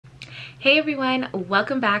Hey everyone,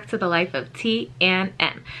 welcome back to the life of T and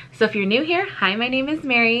M. So if you're new here, hi, my name is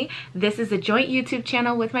Mary. This is a joint YouTube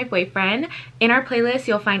channel with my boyfriend. In our playlist,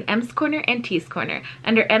 you'll find M's Corner and T's Corner.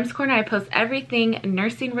 Under M's Corner, I post everything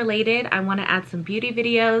nursing related. I want to add some beauty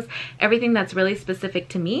videos, everything that's really specific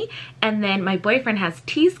to me. And then my boyfriend has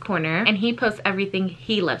T's Corner and he posts everything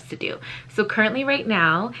he loves to do. So currently right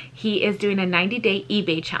now, he is doing a 90-day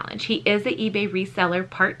eBay challenge. He is an eBay reseller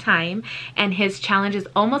part-time and his challenge is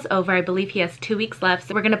almost over. I believe he has 2 weeks left.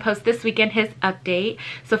 So we're going to post this weekend his update.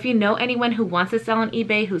 So if you know anyone who wants to sell on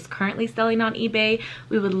eBay, who's currently selling on eBay,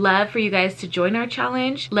 we would love for you guys to join our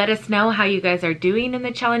challenge. Let us know how you guys are doing in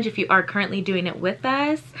the challenge if you are currently doing it with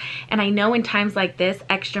us. And I know in times like this,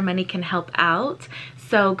 extra money can help out.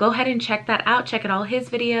 So go ahead and check that out. Check out all his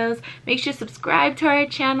videos. Make sure to subscribe to our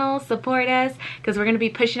channel, support us, because we're going to be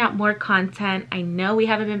pushing out more content. I know we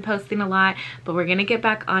haven't been posting a lot, but we're going to get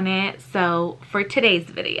back on it. So for today's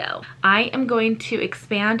video, I am going to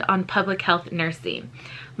expand on public health nursing.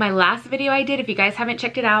 My last video I did, if you guys haven't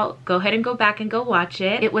checked it out, go ahead and go back and go watch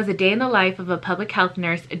it. It was a day in the life of a public health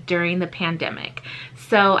nurse during the pandemic.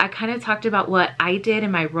 So I kind of talked about what I did in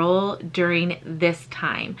my role during this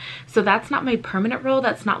time. So that's not my permanent role.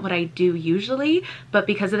 That's not what I do usually. But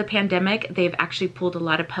because of the pandemic, they've actually pulled a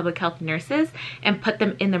lot of public health nurses and put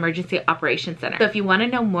them in the emergency operations center. So if you want to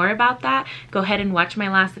know more about that, go ahead and watch my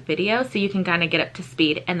last video so you can kind of get up to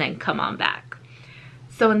speed and then come on back.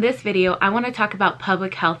 So in this video, I want to talk about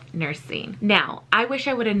public health nursing. Now, I wish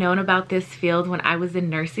I would have known about this field when I was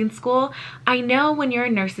in nursing school. I know when you're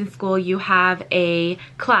in nursing school, you have a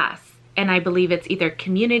class, and I believe it's either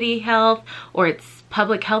community health or it's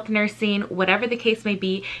public health nursing, whatever the case may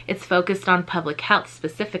be, it's focused on public health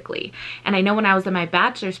specifically. And I know when I was in my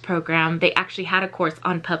bachelor's program, they actually had a course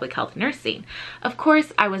on public health nursing. Of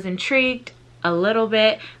course, I was intrigued a little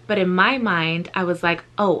bit, but in my mind I was like,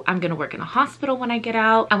 oh, I'm gonna work in a hospital when I get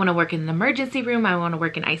out. I want to work in an emergency room. I want to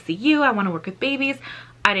work in ICU. I want to work with babies.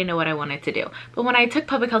 I didn't know what I wanted to do, but when I took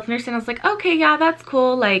public health nursing, I was like, okay, yeah, that's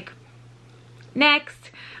cool, like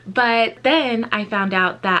next. But then I found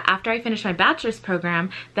out that after I finished my bachelor's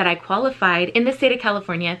program that I qualified in the state of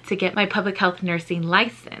California to get my public health nursing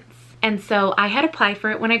license. And so I had applied for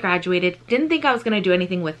it when I graduated. Didn't think I was going to do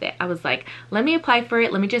anything with it. I was like, let me apply for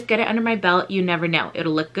it. Let me just get it under my belt. You never know.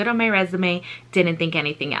 It'll look good on my resume. Didn't think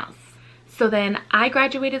anything else. So then I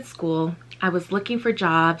graduated school. I was looking for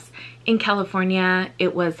jobs. In California,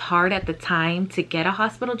 it was hard at the time to get a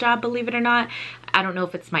hospital job, believe it or not. I don't know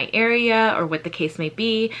if it's my area or what the case may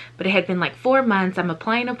be, but it had been like 4 months. I'm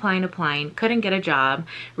applying, couldn't get a job,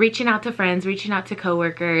 reaching out to friends, reaching out to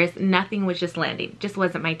coworkers. Nothing was just landing. Just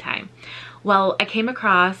wasn't my time. Well, I came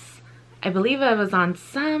across, I believe I was on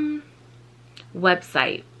some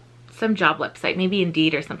website, some job website, maybe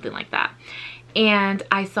Indeed or something like that. And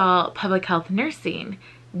I saw public health nursing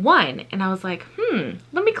one, and I was like,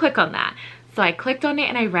 let me click on that. So I clicked on it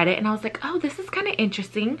and I read it and I was like, oh, this is kind of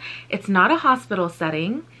interesting. It's not a hospital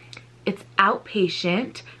setting, it's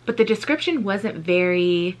outpatient, but the description wasn't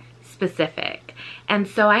very specific. And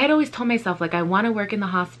so I had always told myself, like, I want to work in the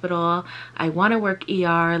hospital, I want to work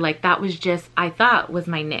ER, like that was just, I thought was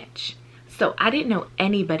my niche. So I didn't know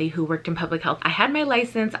anybody who worked in public health. I had my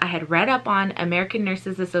license. I had read up on American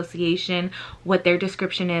Nurses Association, what their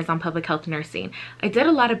description is on public health nursing. I did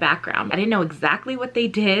a lot of background. I didn't know exactly what they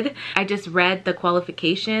did. I just read the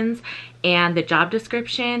qualifications and the job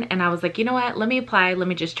description. And I was like, you know what? Let me apply. Let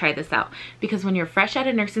me just try this out. Because when you're fresh out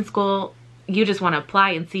of nursing school, you just want to apply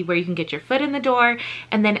and see where you can get your foot in the door.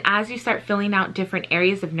 And then as you start filling out different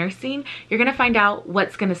areas of nursing, you're going to find out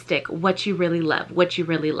what's going to stick, what you really love, what you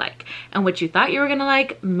really like. And what you thought you were going to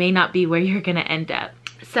like may not be where you're going to end up.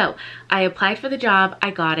 So I applied for the job,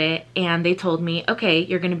 I got it, and they told me, okay,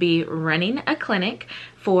 you're going to be running a clinic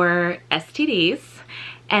for STDs,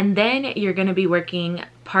 and then you're going to be working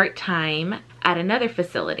part-time at another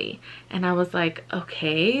facility. And I was like,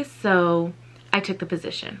 okay, so I took the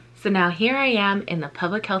position. So now here I am in the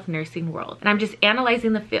public health nursing world, and I'm just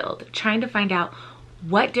analyzing the field, trying to find out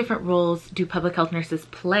what different roles do public health nurses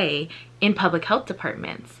play in public health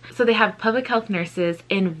departments. So they have public health nurses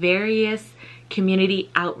in various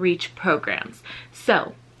community outreach programs.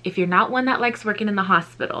 So if you're not one that likes working in the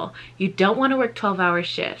hospital, you don't want to work 12-hour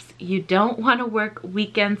shifts, you don't want to work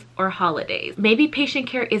weekends or holidays, maybe patient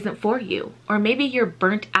care isn't for you, or maybe you're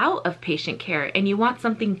burnt out of patient care and you want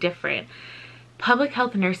something different. Public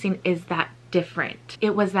health nursing is that different.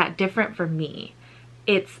 It was that different for me.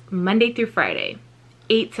 It's Monday through Friday,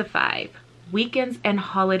 8 to 5, weekends and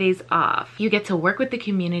holidays off. You get to work with the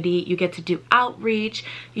community, you get to do outreach,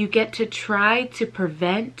 you get to try to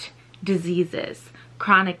prevent diseases,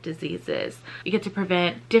 chronic diseases. You get to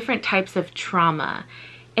prevent different types of trauma.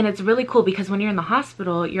 And it's really cool because when you're in the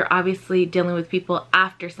hospital, you're obviously dealing with people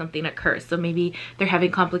after something occurs. So maybe they're having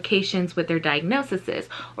complications with their diagnoses,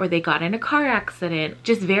 or they got in a car accident,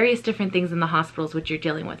 just various different things in the hospitals which you're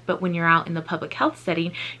dealing with. But when you're out in the public health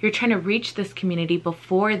setting, you're trying to reach this community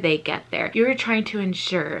before they get there. You're trying to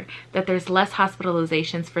ensure that there's less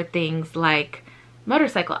hospitalizations for things like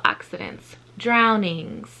motorcycle accidents,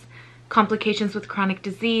 drownings, complications with chronic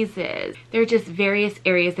diseases. There are just various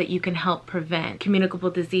areas that you can help prevent.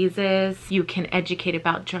 Communicable diseases, you can educate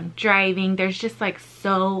about drunk driving. There's just like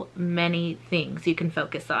so many things you can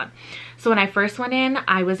focus on. So when I first went in,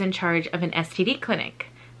 I was in charge of an STD clinic.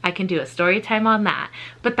 I can do a story time on that.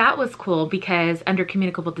 But that was cool because under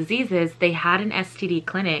communicable diseases, they had an STD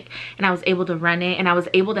clinic and I was able to run it and I was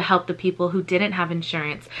able to help the people who didn't have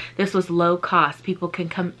insurance. This was low cost. People can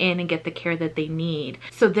come in and get the care that they need.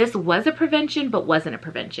 So this was a prevention, but wasn't a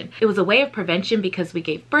prevention. It was a way of prevention because we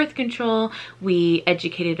gave birth control, we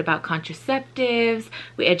educated about contraceptives,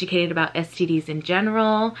 we educated about STDs in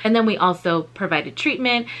general, and then we also provided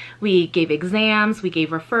treatment, we gave exams, we gave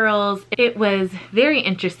referrals. It was very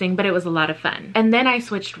interesting, but it was a lot of fun. And then I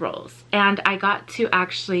switched roles and I got to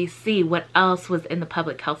actually see what else was in the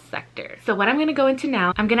public health sector. So what I'm going to go into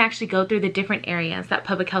now, I'm going to actually go through the different areas that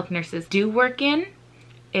public health nurses do work in.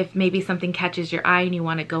 If maybe something catches your eye and you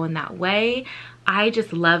want to go in that way. I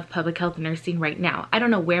just love public health nursing right now. I don't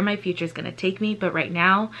know where my future is going to take me, but right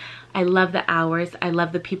now I love the hours. I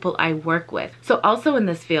love the people I work with. So also in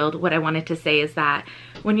this field, what I wanted to say is that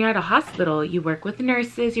when you're at a hospital, you work with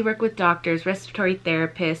nurses, you work with doctors, respiratory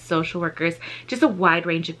therapists, social workers, just a wide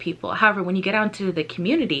range of people. However, when you get out into the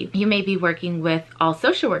community, you may be working with all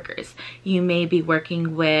social workers. You may be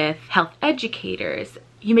working with health educators.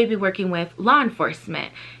 You may be working with law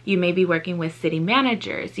enforcement. You may be working with city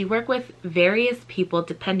managers. You work with various people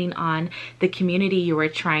depending on the community you are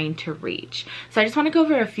trying to reach. So I just want to go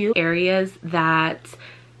over a few areas that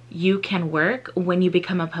you can work when you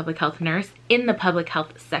become a public health nurse in the public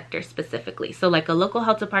health sector specifically. So like a local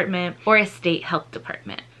health department or a state health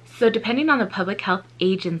department. So depending on the public health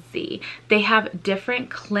agency, they have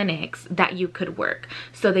different clinics that you could work.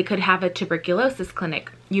 So they could have a tuberculosis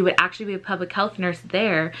clinic. You would actually be a public health nurse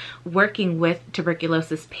there working with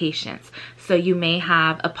tuberculosis patients. So you may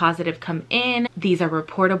have a positive come in. These are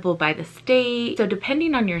reportable by the state. So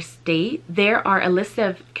depending on your state, there are a list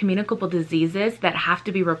of communicable diseases that have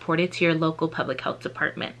to be reported to your local public health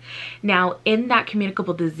department. Now, in that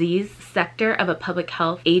communicable disease sector of a public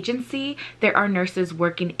health agency, there are nurses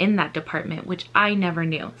working in that department, which I never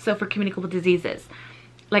knew. So for communicable diseases,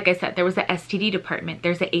 like I said, there was the STD department,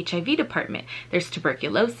 there's the HIV department, there's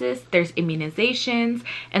tuberculosis, there's immunizations,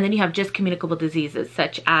 and then you have just communicable diseases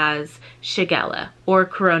such as Shigella or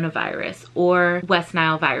coronavirus or West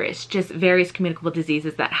Nile virus, just various communicable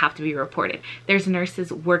diseases that have to be reported. There's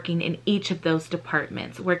nurses working in each of those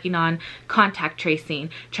departments, working on contact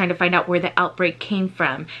tracing, trying to find out where the outbreak came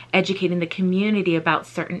from, educating the community about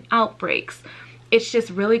certain outbreaks. It's just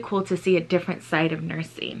really cool to see a different side of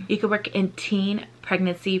nursing. You could work in teen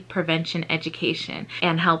pregnancy prevention education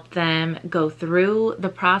and help them go through the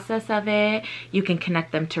process of it. You can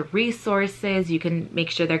connect them to resources. You can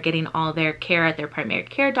make sure they're getting all their care at their primary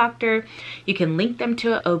care doctor. You can link them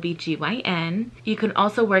to an OBGYN. You can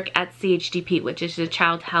also work at CHDP, which is the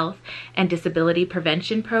Child Health and Disability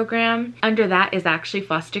Prevention Program. Under that is actually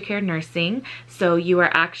foster care nursing. So you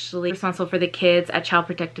are actually responsible for the kids at Child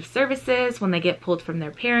Protective Services. When they get pulled from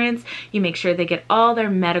their parents, you make sure they get all their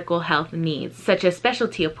medical health needs, such as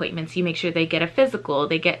specialty appointments. You make sure they get a physical,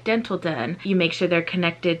 they get dental done. You make sure they're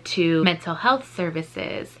connected to mental health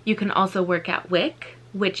services. You can also work at WIC,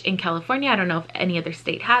 which in California, I don't know if any other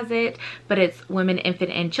state has it, but it's Women,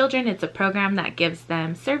 Infant, and Children. It's a program that gives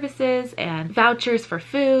them services and vouchers for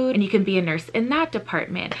food, and you can be a nurse in that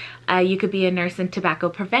department. You could be a nurse in tobacco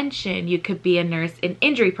prevention. You could be a nurse in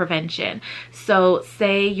injury prevention. So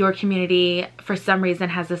say your community, for some reason,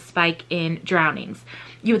 has a spike in drownings.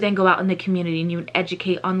 You would then go out in the community and you would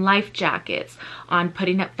educate on life jackets, on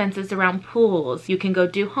putting up fences around pools. You can go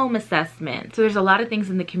do home assessments. So there's a lot of things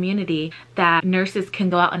in the community that nurses can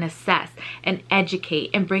go out and assess and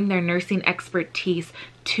educate and bring their nursing expertise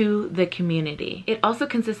to the community. It also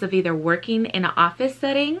consists of either working in an office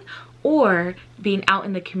setting or being out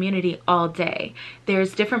in the community all day.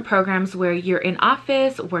 There's different programs where you're in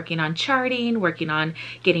office working on charting, working on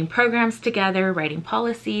getting programs together, writing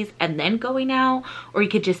policies, and then going out, or you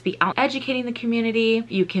could just be out educating the community.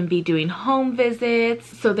 You can be doing home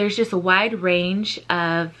visits. So there's just a wide range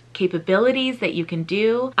of capabilities that you can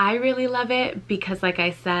do. I really love it because, like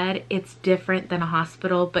I said, it's different than a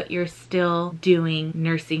hospital, but you're still doing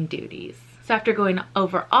nursing duties. So after going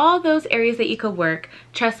over all those areas that you could work,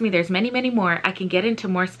 trust me, there's many, many more. I can get into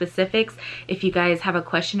more specifics if you guys have a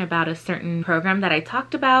question about a certain program that I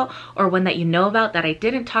talked about or one that you know about that I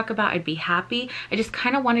didn't talk about. I'd be happy. I just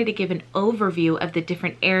kind of wanted to give an overview of the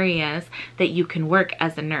different areas that you can work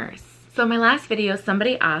as a nurse. So in my last video,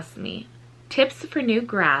 somebody asked me, tips for new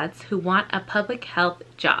grads who want a public health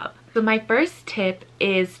job. So my first tip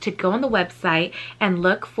is to go on the website and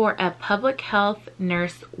look for a public health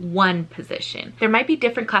nurse 1 position. There might be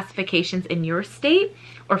different classifications in your state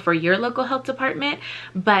or for your local health department,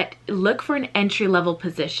 but look for an entry-level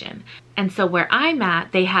position. And so where I'm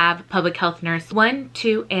at, they have public health nurse 1,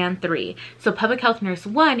 2, and 3. So public health nurse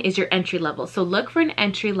 1 is your entry level. So look for an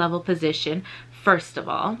entry-level position first of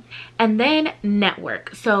all, and then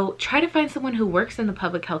network. So try to find someone who works in the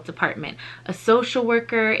public health department, a social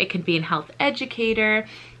worker, it can be a health educator,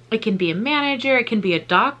 it can be a manager, it can be a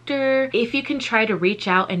doctor. If you can try to reach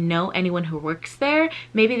out and know anyone who works there,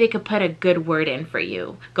 maybe they could put a good word in for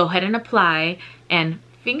you. Go ahead and apply, and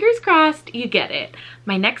fingers crossed you get it.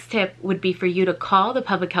 My next tip would be for you to call the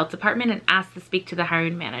public health department and ask to speak to the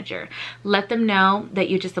hiring manager. Let them know that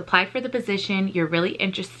you just applied for the position, you're really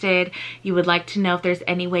interested, you would like to know if there's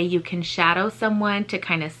any way you can shadow someone to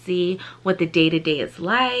kind of see what the day-to-day is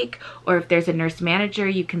like, or if there's a nurse manager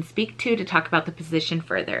you can speak to talk about the position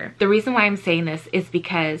further. The reason why I'm saying this is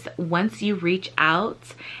because once you reach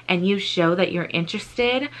out and you show that you're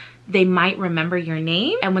interested, they might remember your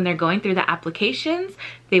name, and when they're going through the applications,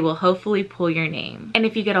 they will hopefully pull your name. And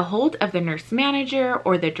if you get a hold of the nurse manager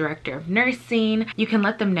or the director of nursing, you can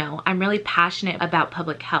let them know, I'm really passionate about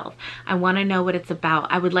public health. I want to know what it's about.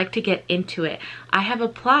 I would like to get into it. I have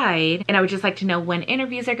applied and I would just like to know when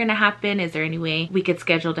interviews are going to happen. Is there any way we could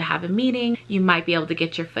schedule to have a meeting? You might be able to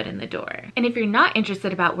get your foot in the door. And if you're not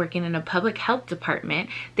interested about working in a public health department,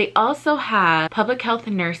 they also have public health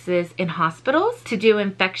nurses in hospitals to do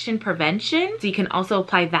infection prevention. So you can also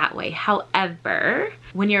apply that way. However,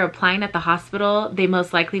 when you're applying at the hospital, they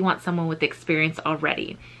most likely want someone with experience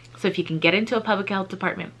already. So if you can get into a public health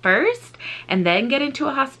department first and then get into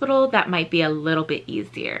a hospital, that might be a little bit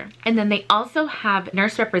easier. And then they also have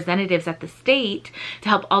nurse representatives at the state to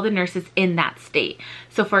help all the nurses in that state.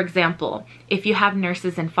 So for example, if you have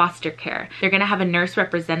nurses in foster care, they're gonna have a nurse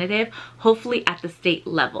representative, hopefully at the state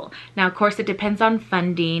level. Now, of course, it depends on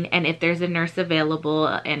funding and if there's a nurse available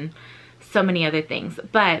and so many other things,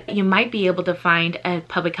 but you might be able to find a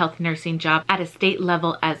public health nursing job at a state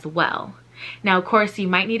level as well. Now, of course, you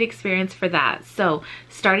might need experience for that. So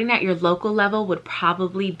starting at your local level would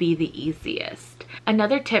probably be the easiest.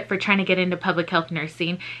 Another tip for trying to get into public health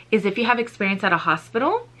nursing is if you have experience at a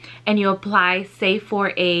hospital and you apply, say,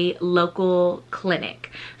 for a local clinic.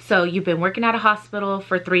 So you've been working at a hospital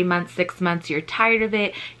for 3 months, 6 months, you're tired of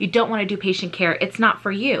it, you don't want to do patient care, it's not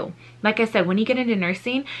for you. Like I said, when you get into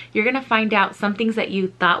nursing, you're gonna find out some things that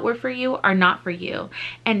you thought were for you are not for you.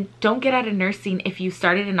 And don't get out of nursing if you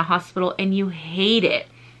started in a hospital and you hate it.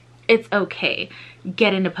 It's okay.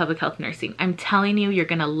 Get into public health nursing. I'm telling you, you're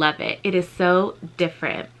gonna love it. It is so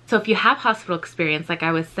different. So if you have hospital experience, like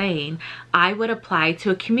I was saying, I would apply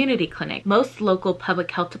to a community clinic. Most local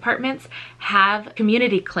public health departments have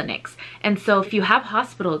community clinics. And so if you have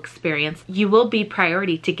hospital experience, you will be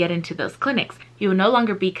priority to get into those clinics. You will no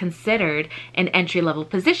longer be considered an entry-level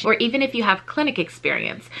position. Or even if you have clinic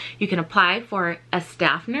experience, you can apply for a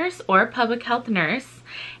staff nurse or a public health nurse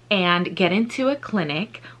and get into a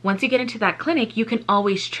clinic. Once you get into that clinic, you can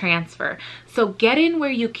always transfer. So get in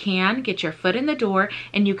where you can, get your foot in the door,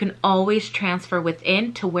 and you can always transfer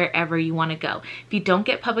within to wherever you want to go. If you don't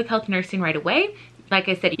get public health nursing right away, like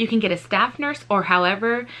I said, you can get a staff nurse or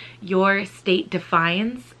however your state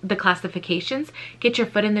defines the classifications. Get your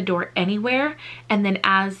foot in the door anywhere, and then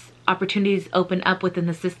as opportunities open up within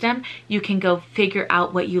the system, you can go figure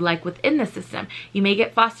out what you like within the system. You may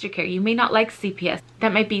get foster care. You may not like CPS.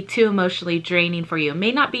 That might be too emotionally draining for you. It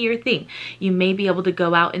may not be your thing. You may be able to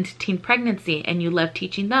go out into teen pregnancy and you love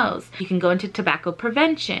teaching those. You can go into tobacco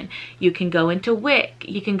prevention. You can go into WIC.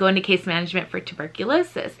 You can go into case management for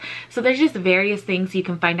tuberculosis. So there's just various things you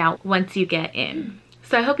can find out once you get in.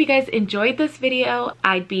 So I hope you guys enjoyed this video.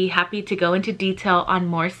 I'd be happy to go into detail on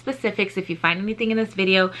more specifics if you find anything in this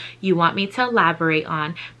video you want me to elaborate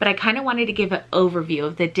on, but I kind of wanted to give an overview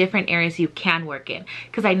of the different areas you can work in,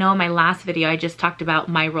 because I know in my last video I just talked about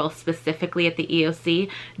my role specifically at the EOC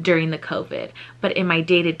during the COVID, but in my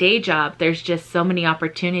day-to-day job there's just so many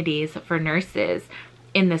opportunities for nurses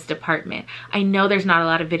in this department. I know there's not a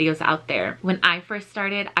lot of videos out there. When I first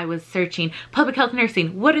started, I was searching public health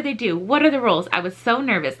nursing. What do they do? What are the roles? I was so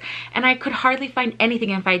nervous and I could hardly find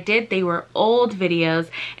anything. And if I did, they were old videos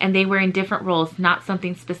and they were in different roles, not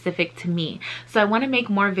something specific to me. So I want to make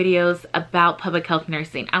more videos about public health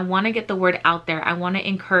nursing. I want to get the word out there. I want to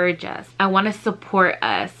encourage us. I want to support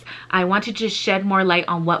us. I want to just shed more light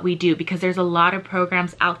on what we do, because there's a lot of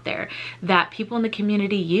programs out there that people in the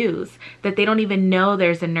community use that they don't even know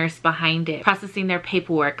there's a nurse behind it, processing their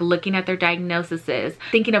paperwork, looking at their diagnoses,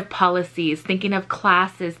 thinking of policies, thinking of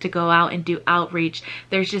classes to go out and do outreach.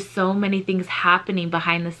 There's just so many things happening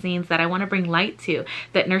behind the scenes that I want to bring light to,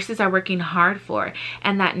 that nurses are working hard for,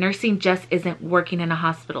 and that nursing just isn't working in a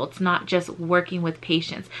hospital. It's not just working with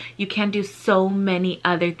patients. You can do so many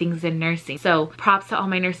other things in nursing. So props to all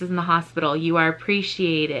my nurses in the hospital. You are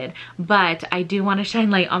appreciated. But I do want to shine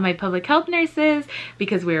light on my public health nurses,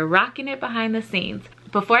 because we're rocking it behind the scenes.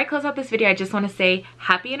 Before I close out this video, I just want to say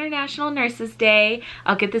Happy International Nurses Day.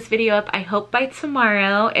 I'll get this video up, I hope, by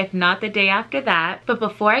tomorrow, if not the day after that. But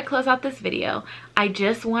before I close out this video, I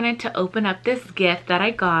just wanted to open up this gift that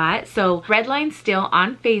I got. So Redline Steel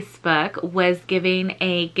on Facebook was giving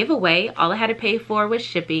a giveaway. All I had to pay for was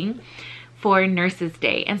shipping for Nurses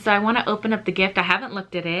Day, and so I want to open up the gift. I haven't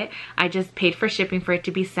looked at it. I just paid for shipping for it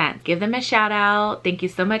to be sent. Give them a shout out. Thank you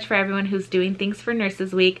so much for everyone who's doing things for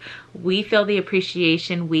Nurses Week. We feel the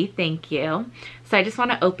appreciation. We thank you. So I just want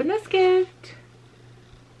to open this gift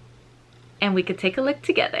and we could take a look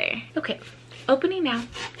together. Okay, opening now.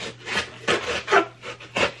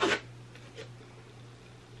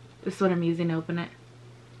 This is what I'm using to open it.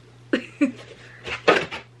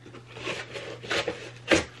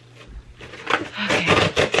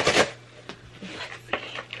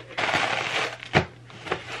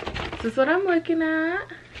 This is what I'm looking at.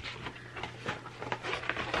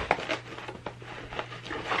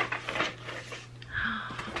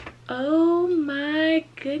 Oh my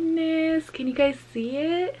goodness. Can you guys see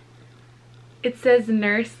it? It says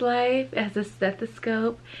Nurse Life. It has a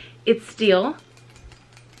stethoscope. It's steel.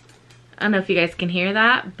 I don't know if you guys can hear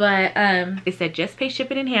that, but they said just pay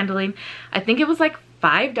shipping and handling. I think it was like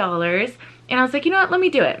 $5. And I was like, you know what? Let me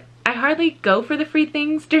do it. I hardly go for the free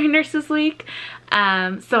things during Nurses Week,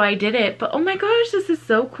 so I did it. But oh my gosh, this is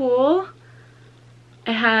so cool.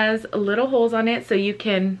 It has little holes on it so you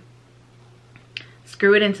can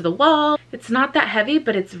screw it into the wall. It's not that heavy,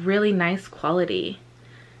 but it's really nice quality.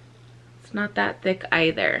 It's not that thick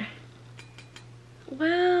either.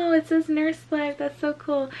 Wow, it says Nurse Life. That's so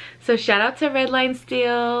cool. So shout out to Redline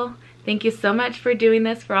Steel. Thank you so much for doing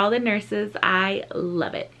this for all the nurses. I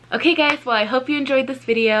love it. Okay guys, well I hope you enjoyed this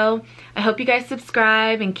video. I hope you guys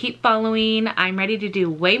subscribe and keep following. I'm ready to do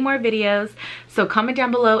way more videos. So comment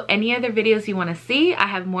down below any other videos you want to see. I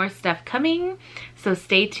have more stuff coming, so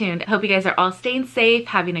stay tuned. I hope you guys are all staying safe,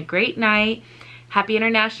 having a great night. Happy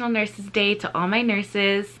International Nurses Day to all my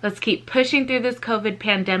nurses. Let's keep pushing through this COVID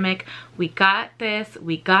pandemic. We got this,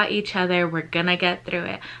 we got each other, we're gonna get through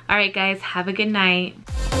it. All right guys, have a good night.